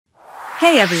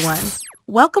Hey everyone,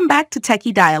 welcome back to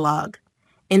Techie Dialogue.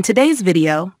 In today's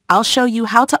video, I'll show you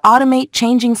how to automate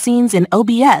changing scenes in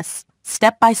OBS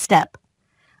step by step.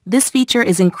 This feature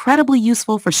is incredibly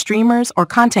useful for streamers or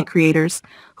content creators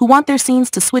who want their scenes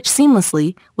to switch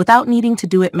seamlessly without needing to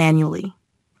do it manually.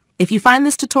 If you find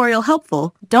this tutorial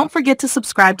helpful, don't forget to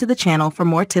subscribe to the channel for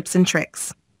more tips and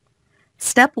tricks.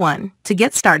 Step 1. To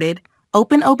get started,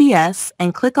 open OBS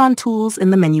and click on Tools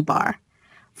in the menu bar.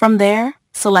 From there,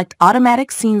 select Automatic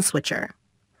Scene Switcher.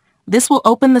 This will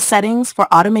open the settings for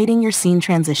automating your scene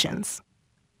transitions.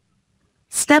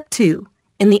 Step 2.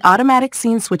 In the Automatic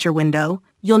Scene Switcher window,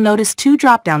 you'll notice two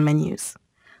drop-down menus.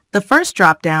 The first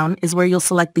drop-down is where you'll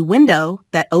select the window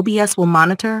that OBS will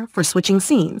monitor for switching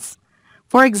scenes.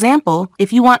 For example,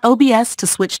 if you want OBS to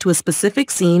switch to a specific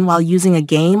scene while using a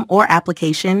game or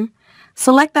application,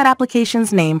 select that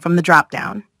application's name from the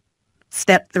drop-down.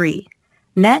 Step 3.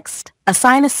 Next,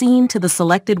 assign a scene to the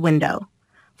selected window.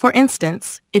 For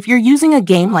instance, if you're using a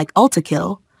game like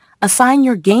Ultikill, assign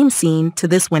your game scene to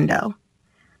this window.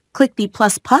 Click the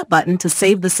 +pot button to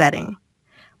save the setting.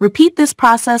 Repeat this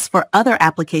process for other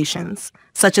applications,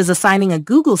 such as assigning a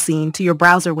Google scene to your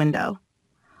browser window.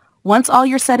 Once all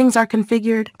your settings are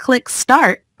configured, click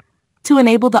Start to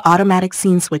enable the automatic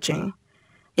scene switching.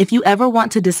 If you ever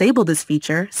want to disable this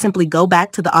feature, simply go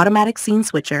back to the automatic scene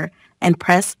switcher and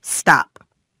press Stop.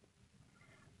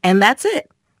 And that's it.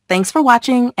 Thanks for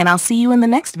watching, and I'll see you in the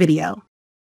next video.